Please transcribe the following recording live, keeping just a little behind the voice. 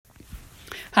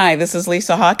Hi, this is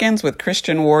Lisa Hawkins with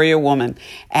Christian Warrior Woman.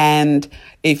 And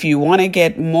if you want to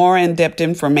get more in-depth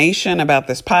information about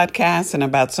this podcast and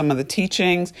about some of the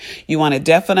teachings, you want to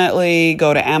definitely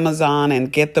go to Amazon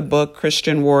and get the book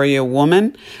Christian Warrior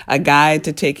Woman, a guide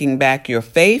to taking back your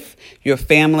faith, your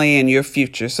family, and your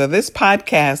future. So this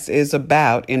podcast is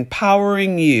about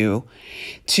empowering you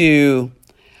to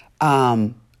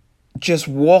just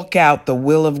walk out the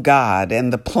will of God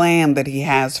and the plan that He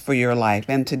has for your life.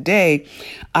 And today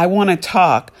I want to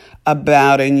talk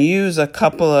about and use a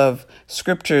couple of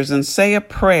scriptures and say a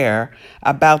prayer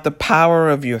about the power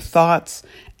of your thoughts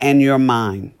and your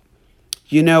mind.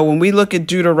 You know, when we look at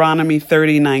Deuteronomy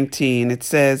 30:19, it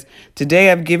says,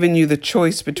 "Today I've given you the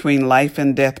choice between life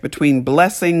and death, between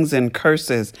blessings and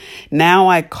curses. Now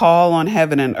I call on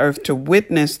heaven and earth to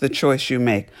witness the choice you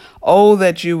make. Oh,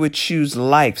 that you would choose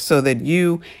life so that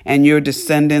you and your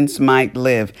descendants might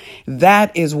live."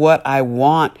 That is what I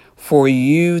want for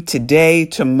you today,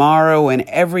 tomorrow, and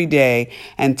every day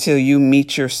until you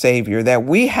meet your Savior, that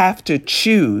we have to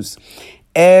choose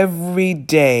every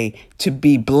day to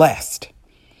be blessed.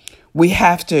 We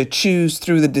have to choose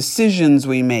through the decisions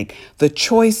we make, the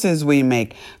choices we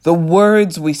make, the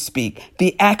words we speak,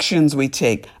 the actions we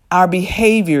take, our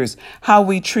behaviors, how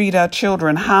we treat our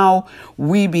children, how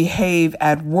we behave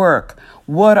at work.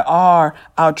 What are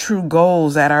our true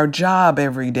goals at our job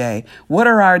every day? What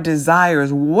are our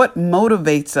desires? What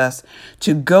motivates us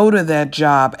to go to that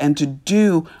job and to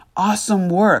do awesome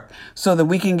work so that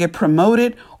we can get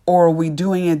promoted, or are we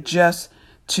doing it just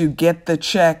to get the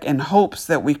check in hopes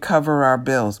that we cover our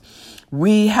bills?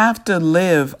 We have to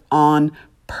live on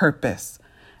purpose.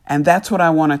 And that's what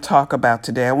I want to talk about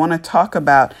today. I want to talk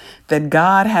about that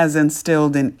God has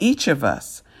instilled in each of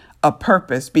us a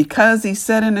purpose because He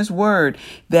said in His word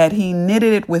that He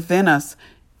knitted it within us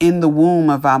in the womb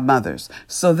of our mothers.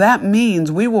 So that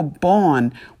means we were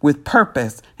born with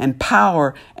purpose and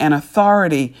power and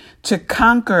authority to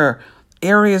conquer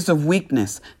areas of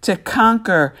weakness, to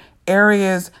conquer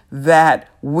areas that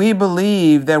we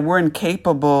believe that we're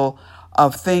incapable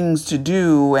of things to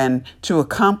do and to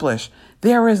accomplish.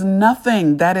 There is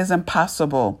nothing that is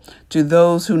impossible to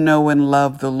those who know and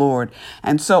love the Lord.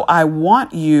 And so I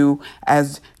want you,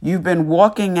 as you've been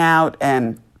walking out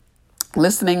and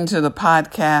listening to the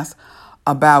podcast,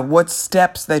 about what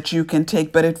steps that you can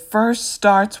take. But it first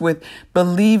starts with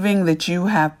believing that you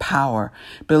have power,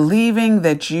 believing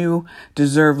that you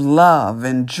deserve love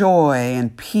and joy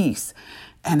and peace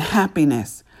and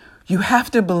happiness. You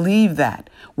have to believe that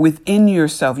within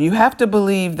yourself. You have to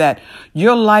believe that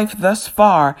your life thus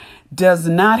far does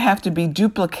not have to be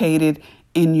duplicated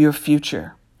in your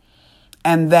future,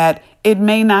 and that it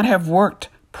may not have worked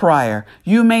prior.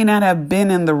 You may not have been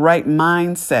in the right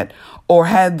mindset or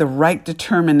had the right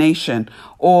determination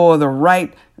or the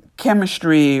right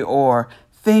chemistry or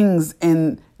things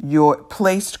in your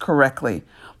placed correctly.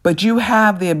 But you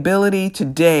have the ability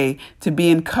today to be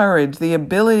encouraged, the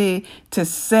ability to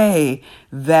say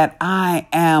that I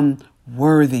am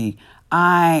worthy.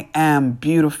 I am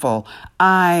beautiful.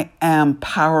 I am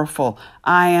powerful.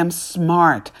 I am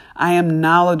smart. I am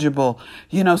knowledgeable.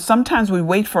 You know, sometimes we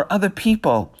wait for other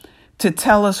people to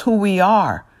tell us who we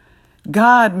are.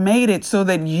 God made it so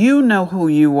that you know who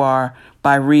you are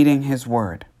by reading His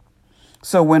word.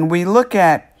 So when we look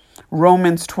at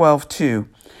Romans 12:2,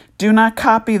 do not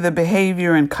copy the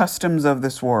behavior and customs of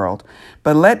this world,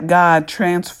 but let God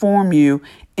transform you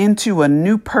into a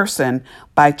new person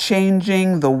by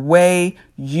changing the way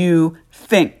you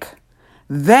think.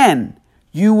 Then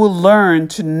you will learn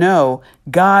to know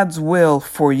God's will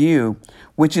for you,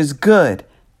 which is good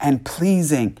and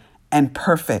pleasing and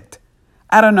perfect.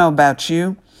 I don't know about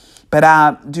you,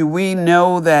 but do we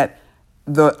know that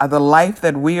the life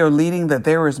that we are leading, that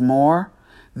there is more?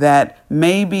 That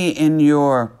maybe in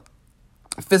your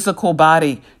physical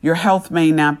body, your health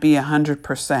may not be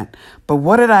 100%. But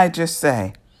what did I just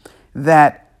say?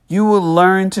 That you will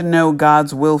learn to know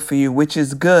God's will for you, which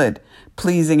is good,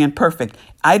 pleasing, and perfect.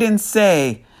 I didn't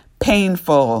say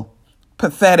painful,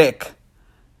 pathetic,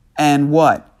 and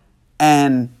what?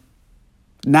 And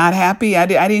not happy. I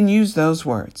didn't use those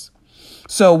words.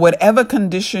 So whatever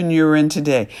condition you're in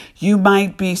today, you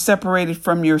might be separated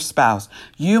from your spouse.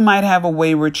 You might have a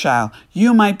wayward child.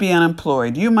 You might be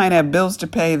unemployed. You might have bills to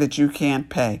pay that you can't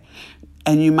pay.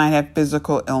 And you might have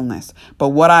physical illness. But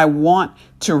what I want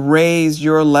to raise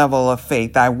your level of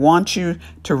faith. I want you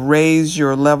to raise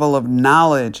your level of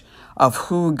knowledge of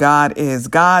who God is.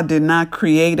 God did not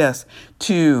create us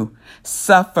to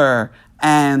suffer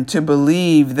and to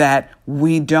believe that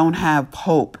we don't have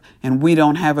hope and we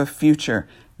don't have a future.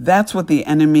 That's what the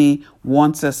enemy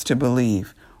wants us to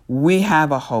believe. we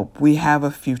have a hope. We have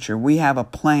a future. We have a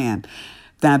plan.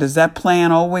 Now, does that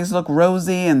plan always look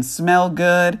rosy and smell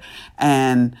good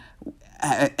and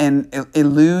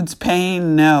eludes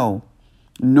pain? No.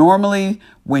 Normally,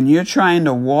 when you're trying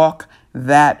to walk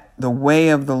the way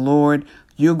of the Lord,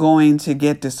 you're going to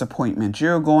get disappointment.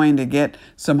 You're going to get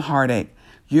some heartache.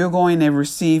 You're going to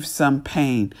receive some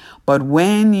pain. But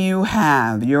when you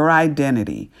have your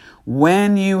identity,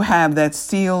 when you have that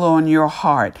seal on your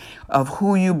heart of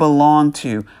who you belong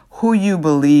to, who you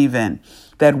believe in,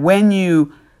 that when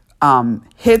you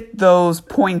hit those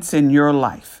points in your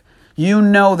life, you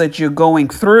know that you're going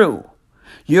through,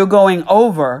 you're going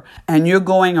over, and you're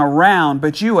going around,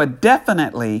 but you are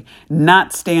definitely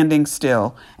not standing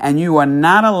still, and you are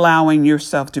not allowing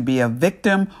yourself to be a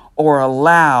victim or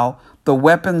allow the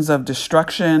weapons of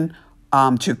destruction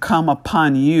to come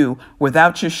upon you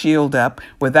without your shield up,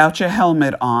 without your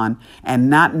helmet on, and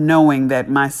not knowing that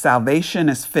my salvation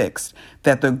is fixed,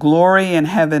 that the glory in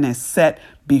heaven is set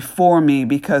before me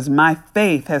because my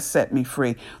faith has set me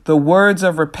free. The words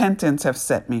of repentance have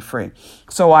set me free.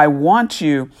 So I want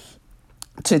you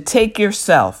to take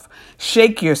yourself,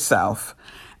 shake yourself,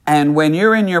 and when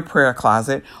you're in your prayer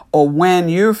closet or when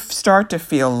you start to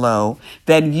feel low,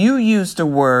 that you use the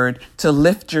word to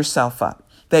lift yourself up.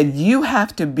 That you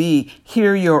have to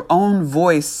hear your own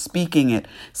voice speaking it.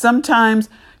 Sometimes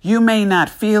you may not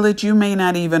feel it, you may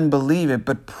not even believe it,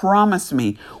 but promise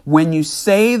me, when you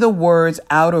say the words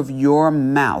out of your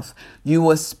mouth, you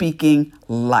are speaking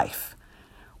life.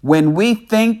 When we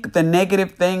think the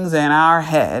negative things in our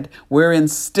head, we're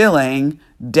instilling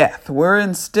death. We're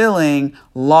instilling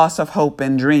loss of hope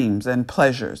and dreams and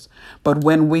pleasures. But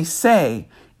when we say,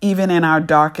 even in our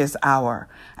darkest hour,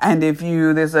 and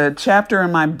there's a chapter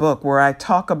in my book where I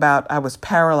talk about I was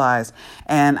paralyzed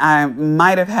and I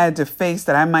might have had to face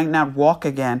that I might not walk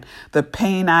again. The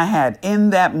pain I had in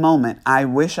that moment. I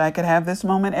wish I could have this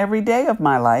moment every day of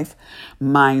my life,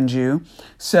 mind you.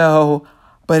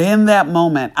 But in that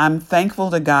moment, I'm thankful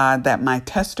to God that my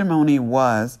testimony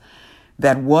was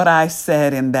that what I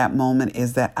said in that moment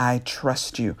is that I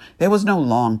trust you. There was no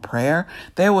long prayer.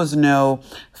 There was no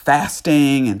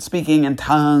fasting and speaking in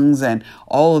tongues and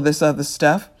all of this other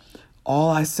stuff.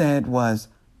 All I said was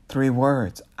 3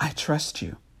 words. I trust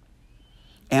you.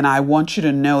 And I want you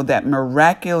to know that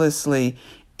miraculously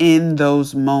in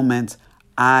those moments,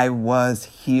 I was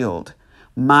healed.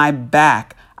 My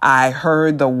back, I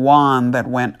heard the wand that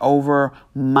went over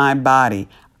my body.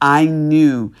 I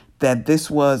knew that this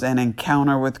was an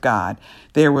encounter with God.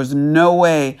 There was no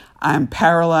way I'm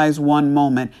paralyzed one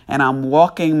moment and I'm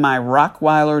walking my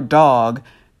Rottweiler dog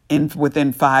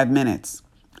within 5 minutes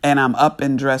and I'm up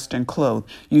and dressed and clothed.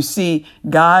 You see,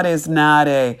 God is not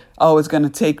it's going to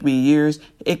take me years.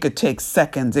 It could take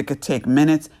seconds, it could take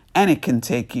minutes, and it can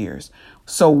take years.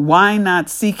 So why not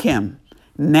seek him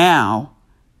now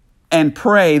and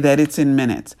pray that it's in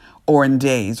minutes or in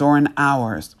days or in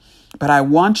hours? But I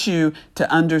want you to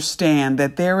understand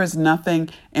that there is nothing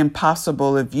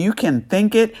impossible. If you can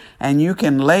think it and you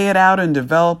can lay it out and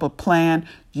develop a plan,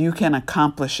 you can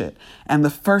accomplish it. And the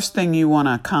first thing you want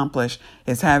to accomplish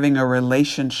is having a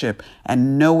relationship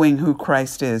and knowing who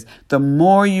Christ is. The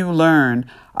more you learn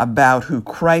about who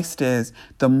Christ is,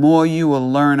 the more you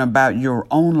will learn about your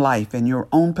own life and your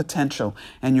own potential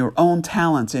and your own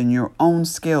talents and your own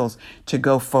skills to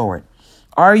go forward.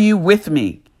 Are you with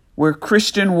me? We're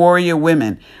Christian warrior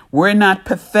women. We're not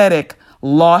pathetic,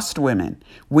 lost women.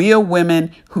 We are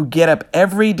women who get up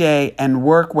every day and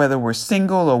work, whether we're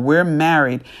single or we're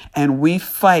married, and we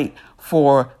fight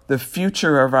for the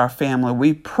future of our family.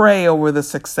 We pray over the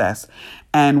success,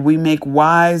 and we make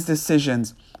wise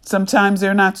decisions. Sometimes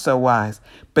they're not so wise,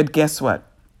 but guess what?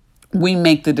 We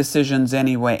make the decisions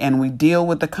anyway, and we deal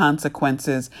with the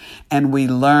consequences, and we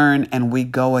learn, and we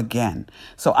go again.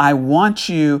 So I want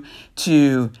you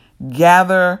to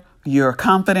gather your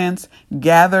confidence,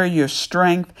 gather your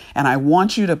strength, and I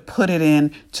want you to put it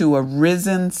in to a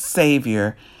risen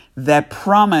Savior that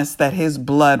promised that his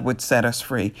blood would set us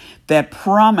free, that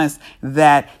promised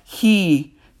that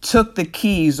he took the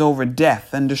keys over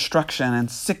death and destruction and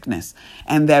sickness,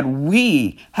 and that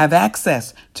we have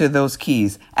access to those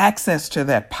keys, access to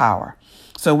that power.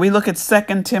 So we look at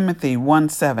 2 Timothy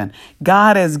 1:7.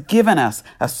 God has not given us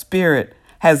a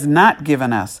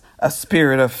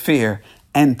spirit of fear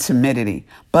and timidity,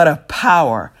 but of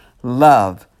power,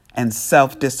 love, and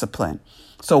self-discipline.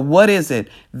 So what is it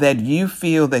that you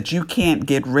feel that you can't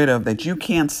get rid of, that you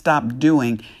can't stop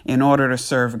doing in order to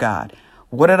serve God?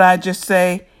 What did I just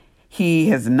say? He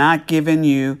has not given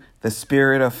you the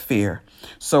spirit of fear.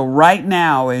 So right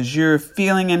now, as you're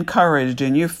feeling encouraged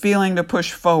and you're feeling to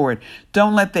push forward,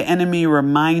 don't let the enemy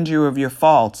remind you of your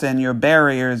faults and your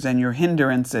barriers and your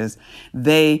hindrances.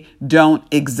 They don't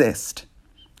exist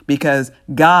because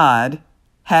God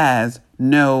has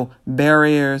no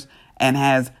barriers and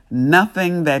has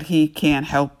nothing that he can't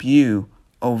help you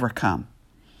overcome.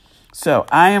 So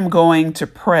I am going to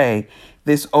pray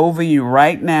this over you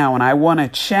right now, and I want to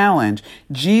challenge.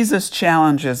 Jesus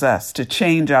challenges us to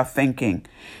change our thinking,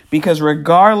 because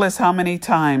regardless how many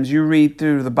times you read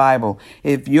through the Bible,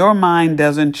 if your mind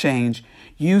doesn't change,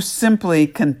 you simply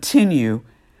continue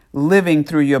living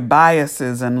through your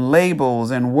biases and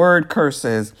labels and word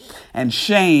curses and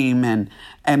shame and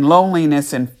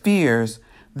loneliness and fears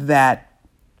that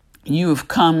you've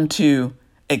come to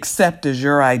accept as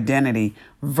your identity,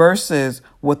 versus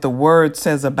what the word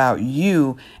says about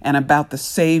you and about the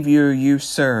Savior you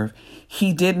serve.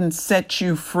 He didn't set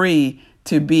you free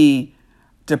to be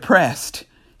depressed.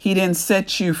 He didn't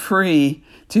set you free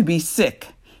to be sick.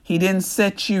 He didn't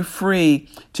set you free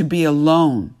to be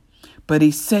alone, but he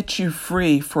set you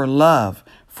free for love,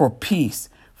 for peace,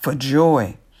 for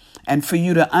joy, and for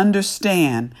you to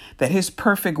understand that his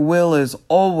perfect will is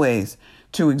always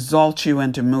to exalt you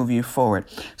and to move you forward.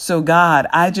 So God,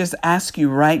 I just ask you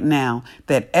right now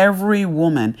that every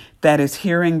woman that is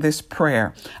hearing this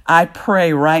prayer, I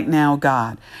pray right now,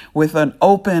 God, with an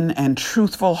open and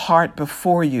truthful heart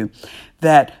before you,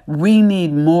 that we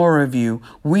need more of you.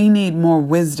 We need more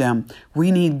wisdom.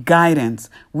 We need guidance.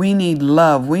 We need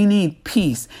love. We need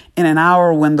peace in an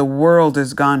hour when the world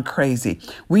has gone crazy.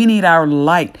 We need our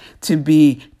light to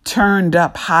be turned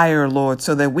up higher, Lord,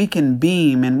 so that we can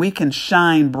beam and we can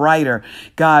shine brighter.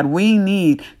 God, we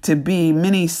need to be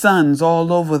many suns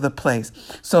all over the place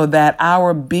so that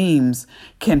our beams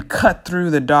can cut through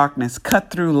the darkness,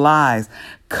 cut through lies,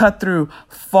 cut through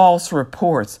false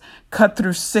reports, cut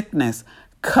through sickness,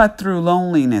 cut through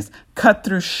loneliness, cut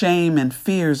through shame and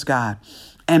fears, God,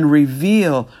 and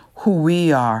reveal who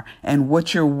we are and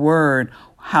what your word,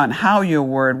 how your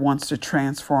word wants to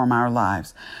transform our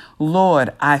lives.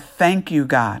 Lord, I thank you,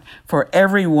 God, for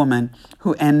every woman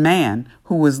and man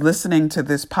who is listening to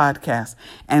this podcast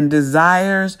and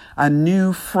desires a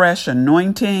new, fresh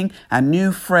anointing, a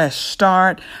new, fresh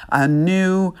start, a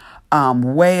new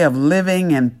way of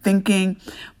living and thinking,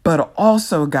 but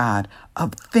also, God,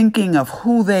 of thinking of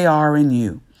who they are in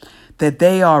you, that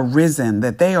they are risen,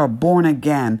 that they are born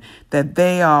again, that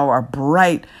they are a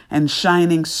bright and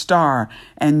shining star,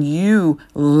 and you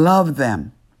love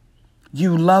them.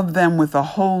 You love them with a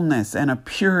wholeness and a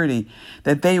purity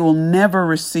that they will never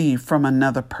receive from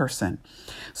another person.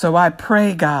 So I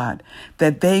pray, God,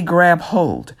 that they grab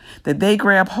hold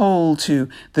to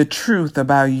the truth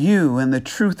about you and the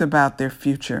truth about their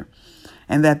future,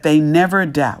 and that they never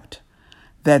doubt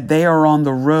that they are on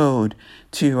the road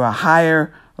to a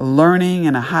higher learning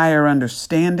and a higher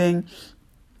understanding,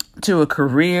 to a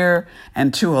career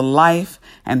and to a life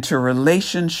and to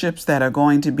relationships that are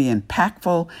going to be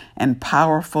impactful and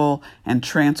powerful and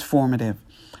transformative.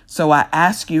 So I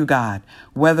ask you, God,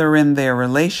 whether in their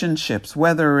relationships,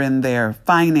 whether in their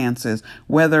finances,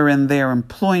 whether in their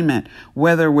employment,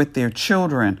 whether with their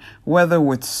children, whether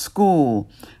with school,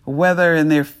 whether in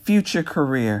their future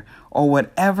career, or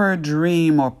whatever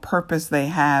dream or purpose they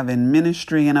have in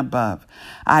ministry and above,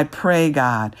 I pray,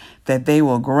 God, that they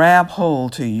will grab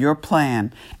hold to your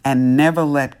plan and never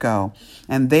let go.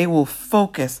 And they will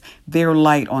focus their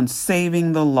light on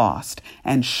saving the lost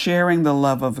and sharing the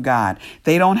love of God.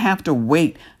 They don't have to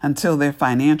wait until they're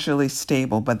financially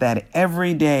stable, but that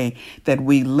every day that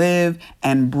we live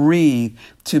and breathe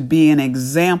to be an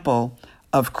example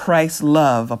of Christ's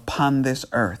love upon this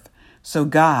earth. So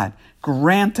God,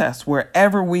 grant us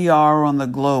wherever we are on the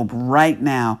globe right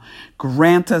now,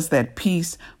 grant us that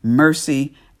peace,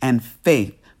 mercy, and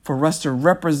faith for us to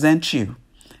represent you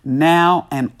now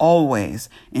and always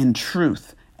in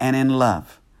truth and in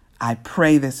love. I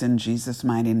pray this in Jesus'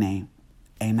 mighty name.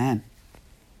 Amen.